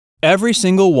Every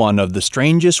single one of the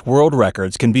strangest world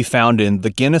records can be found in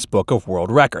the Guinness Book of World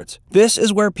Records. This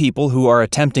is where people who are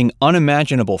attempting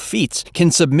unimaginable feats can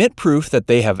submit proof that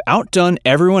they have outdone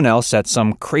everyone else at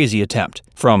some crazy attempt.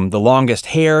 From the longest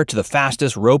hair to the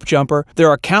fastest rope jumper, there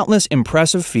are countless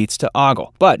impressive feats to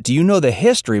ogle. But do you know the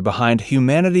history behind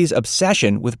humanity's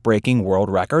obsession with breaking world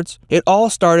records? It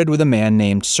all started with a man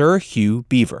named Sir Hugh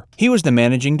Beaver. He was the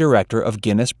managing director of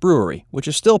Guinness Brewery, which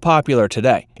is still popular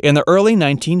today. In the early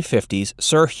 1950s,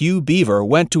 Sir Hugh Beaver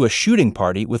went to a shooting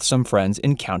party with some friends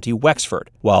in County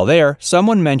Wexford. While there,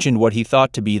 someone mentioned what he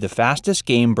thought to be the fastest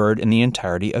game bird in the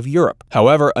entirety of Europe.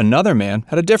 However, another man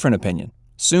had a different opinion.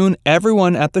 Soon,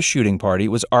 everyone at the shooting party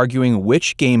was arguing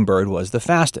which game bird was the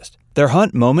fastest. Their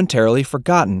hunt momentarily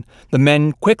forgotten, the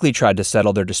men quickly tried to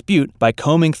settle their dispute by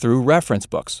combing through reference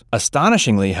books.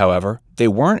 Astonishingly, however, they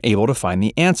weren't able to find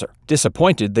the answer.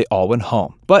 Disappointed, they all went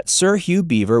home. But Sir Hugh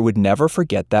Beaver would never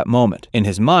forget that moment. In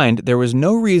his mind, there was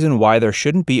no reason why there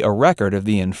shouldn't be a record of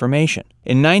the information.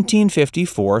 In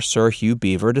 1954, Sir Hugh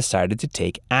Beaver decided to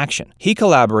take action. He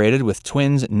collaborated with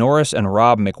twins Norris and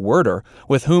Rob McWhirter,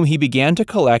 with whom he began to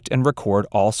collect and record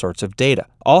all sorts of data.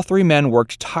 All three men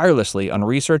worked tirelessly on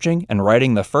researching and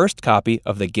writing the first copy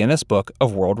of the Guinness Book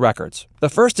of World Records. The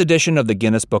first edition of the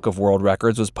Guinness Book of World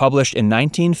Records was published in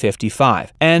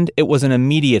 1955, and it was an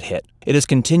immediate hit. It has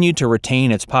continued to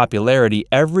retain its popularity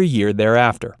every year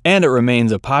thereafter, and it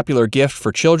remains a popular gift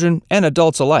for children and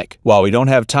adults alike. While we don't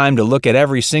have time to look at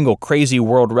every single crazy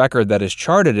world record that is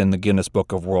charted in the Guinness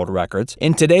Book of World Records,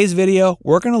 in today's video,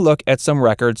 we're going to look at some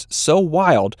records so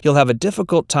wild you'll have a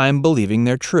difficult time believing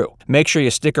they're true. Make sure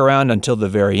you stick around until the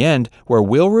very end, where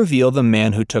we'll reveal the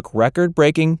man who took record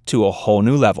breaking to a whole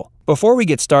new level. Before we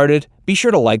get started, be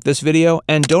sure to like this video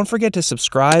and don't forget to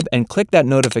subscribe and click that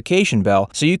notification bell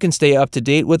so you can stay up to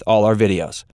date with all our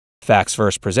videos. Facts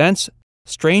First presents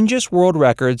Strangest World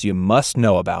Records You Must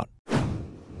Know About.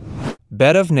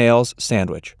 Bed of Nails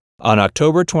Sandwich. On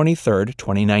October 23,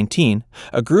 2019,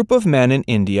 a group of men in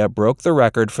India broke the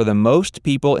record for the most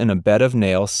people in a bed of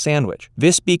nails sandwich.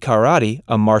 Visby Karate,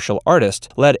 a martial artist,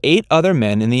 led 8 other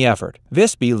men in the effort.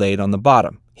 Visby laid on the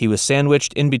bottom. He was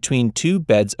sandwiched in between 2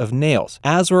 beds of nails,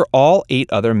 as were all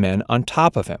 8 other men on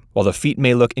top of him. While the feat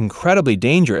may look incredibly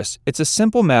dangerous, it's a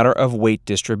simple matter of weight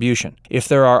distribution. If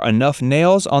there are enough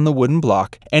nails on the wooden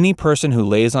block, any person who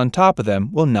lays on top of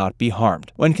them will not be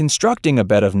harmed. When constructing a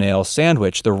bed of nails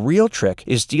sandwich, the real trick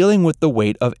is dealing with the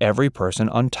weight of every person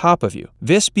on top of you.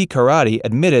 Visby Karate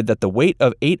admitted that the weight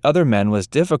of 8 other men was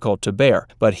difficult to bear,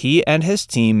 but he and his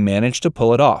team managed to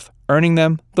pull it off, earning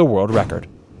them the world record.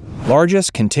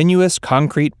 Largest continuous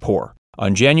concrete pour.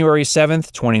 On January 7,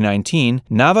 2019,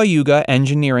 Navayuga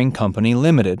Engineering Company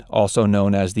Limited, also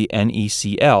known as the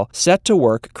NECL, set to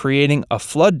work creating a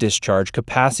flood discharge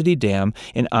capacity dam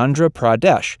in Andhra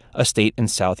Pradesh, a state in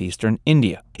southeastern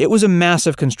India. It was a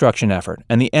massive construction effort,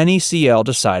 and the NECL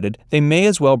decided they may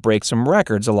as well break some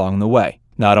records along the way.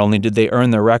 Not only did they earn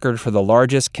the record for the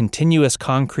largest continuous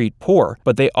concrete pour,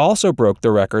 but they also broke the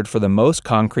record for the most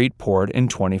concrete poured in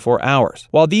 24 hours.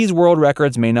 While these world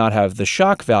records may not have the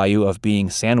shock value of being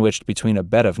sandwiched between a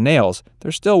bed of nails,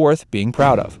 they're still worth being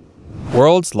proud of.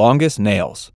 World's Longest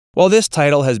Nails. While this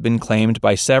title has been claimed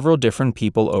by several different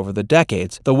people over the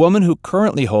decades, the woman who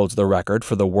currently holds the record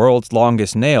for the world's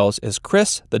longest nails is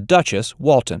Chris the Duchess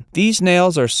Walton. These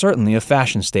nails are certainly a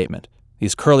fashion statement.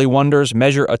 These curly wonders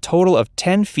measure a total of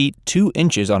 10 feet 2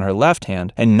 inches on her left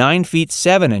hand and 9 feet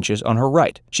 7 inches on her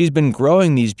right. She's been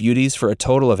growing these beauties for a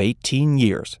total of 18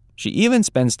 years. She even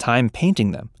spends time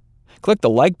painting them. Click the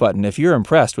like button if you're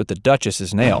impressed with the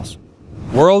Duchess's nails.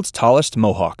 World's Tallest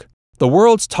Mohawk. The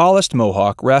world's tallest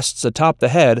mohawk rests atop the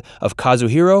head of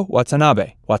Kazuhiro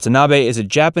Watanabe. Watanabe is a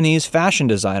Japanese fashion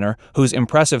designer whose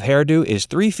impressive hairdo is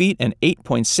 3 feet and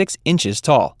 8.6 inches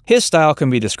tall. His style can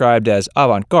be described as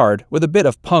avant-garde with a bit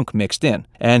of punk mixed in,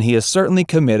 and he is certainly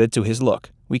committed to his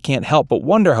look. We can't help but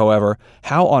wonder, however,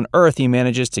 how on earth he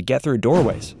manages to get through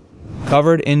doorways.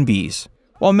 Covered in bees.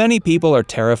 While many people are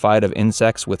terrified of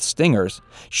insects with stingers,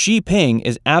 Xi Ping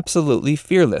is absolutely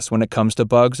fearless when it comes to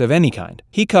bugs of any kind.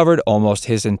 He covered almost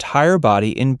his entire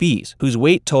body in bees, whose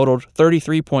weight totaled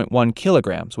 33.1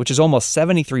 kilograms, which is almost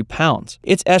 73 pounds.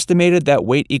 It's estimated that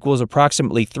weight equals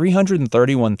approximately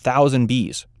 331,000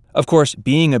 bees. Of course,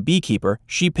 being a beekeeper,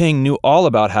 Xi Ping knew all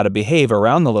about how to behave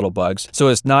around the little bugs so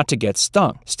as not to get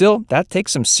stung. Still, that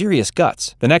takes some serious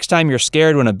guts. The next time you're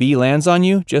scared when a bee lands on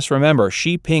you, just remember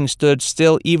Xi Ping stood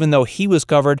still even though he was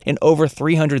covered in over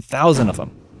 300,000 of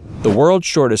them. The world's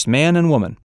shortest man and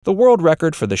woman. The world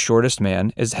record for the shortest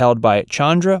man is held by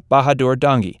Chandra Bahadur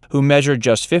Dangi, who measured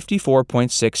just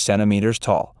 54.6 centimeters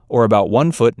tall, or about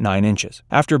 1 foot 9 inches.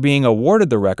 After being awarded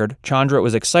the record, Chandra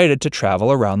was excited to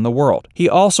travel around the world. He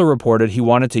also reported he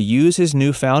wanted to use his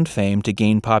newfound fame to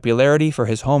gain popularity for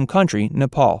his home country,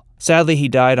 Nepal. Sadly, he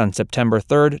died on September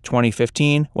 3,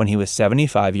 2015, when he was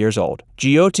 75 years old.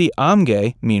 Jyoti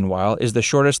Amge, meanwhile, is the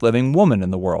shortest living woman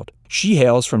in the world. She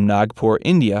hails from Nagpur,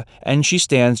 India, and she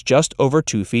stands just over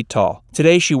 2 feet tall.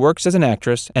 Today, she works as an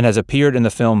actress and has appeared in the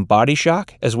film Body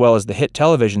Shock, as well as the hit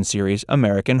television series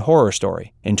American Horror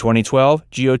Story. In 2012,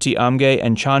 Jyoti Amge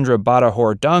and Chandra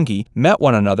Badahor Dangi met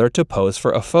one another to pose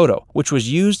for a photo, which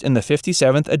was used in the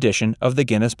 57th edition of the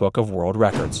Guinness Book of World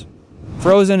Records.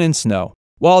 Frozen in snow.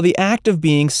 While the act of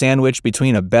being sandwiched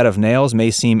between a bed of nails may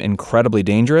seem incredibly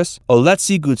dangerous,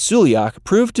 Oleksiy Gutsuliak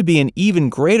proved to be an even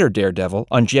greater daredevil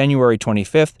on January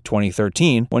 25,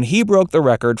 2013, when he broke the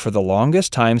record for the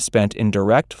longest time spent in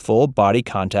direct, full-body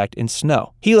contact in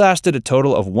snow. He lasted a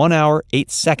total of 1 hour, 8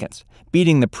 seconds,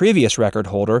 beating the previous record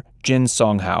holder, Jin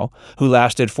Songhao, who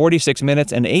lasted 46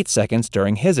 minutes and 8 seconds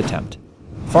during his attempt.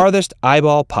 Farthest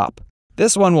eyeball pop.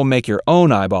 This one will make your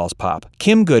own eyeballs pop.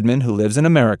 Kim Goodman, who lives in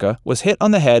America, was hit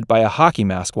on the head by a hockey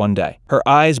mask one day. Her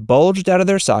eyes bulged out of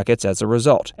their sockets as a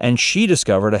result, and she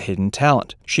discovered a hidden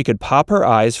talent. She could pop her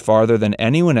eyes farther than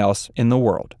anyone else in the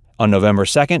world. On November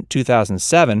 2,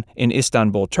 2007, in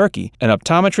Istanbul, Turkey, an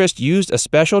optometrist used a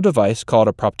special device called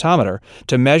a proptometer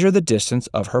to measure the distance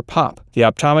of her pop. The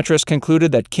optometrist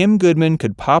concluded that Kim Goodman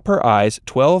could pop her eyes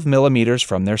 12 millimeters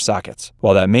from their sockets.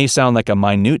 While that may sound like a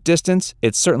minute distance,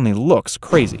 it certainly looks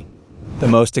crazy. The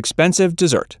most expensive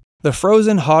dessert. The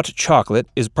frozen hot chocolate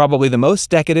is probably the most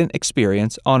decadent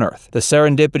experience on Earth. The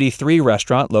Serendipity 3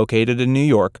 restaurant located in New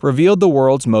York revealed the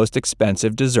world's most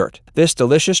expensive dessert. This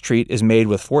delicious treat is made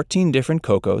with 14 different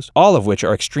cocos, all of which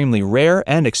are extremely rare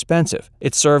and expensive.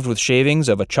 It's served with shavings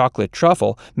of a chocolate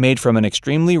truffle made from an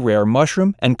extremely rare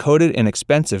mushroom and coated in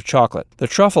expensive chocolate. The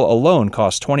truffle alone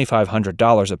costs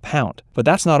 $2,500 a pound. But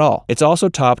that's not all. It's also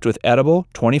topped with edible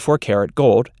 24-karat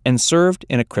gold and served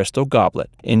in a crystal goblet.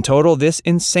 In total, this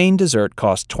insane dessert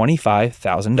cost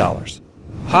 $25,000.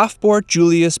 Hafbjørg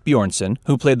Julius Bjørnson,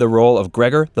 who played the role of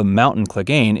Gregor the Mountain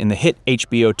Clegane in the hit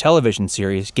HBO television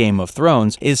series Game of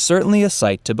Thrones, is certainly a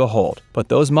sight to behold. But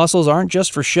those muscles aren't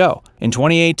just for show. In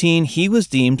 2018, he was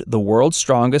deemed the world's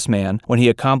strongest man when he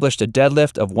accomplished a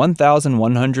deadlift of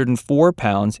 1,104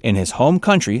 pounds in his home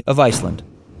country of Iceland.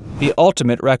 The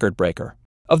ultimate record breaker.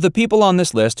 Of the people on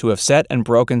this list who have set and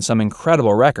broken some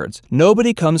incredible records,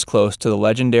 nobody comes close to the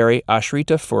legendary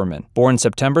Ashrita Furman. Born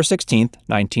September 16,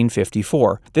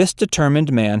 1954, this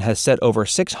determined man has set over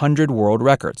 600 world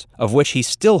records, of which he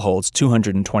still holds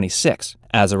 226.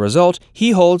 As a result,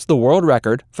 he holds the world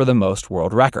record for the most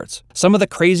world records. Some of the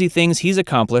crazy things he's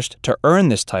accomplished to earn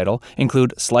this title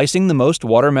include slicing the most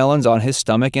watermelons on his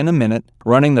stomach in a minute,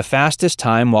 running the fastest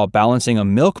time while balancing a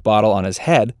milk bottle on his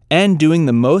head, and doing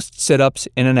the most sit-ups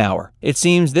in an hour. It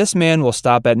seems this man will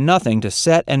stop at nothing to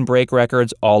set and break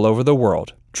records all over the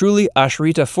world. Truly,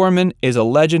 Ashrita Furman is a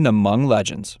legend among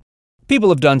legends. People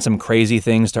have done some crazy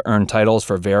things to earn titles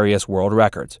for various world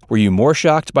records. Were you more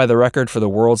shocked by the record for the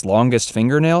world's longest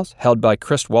fingernails, held by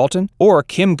Chris Walton, or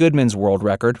Kim Goodman's world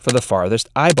record for the farthest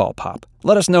eyeball pop?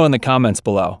 Let us know in the comments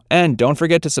below, and don't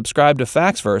forget to subscribe to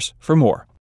FactsVerse for more.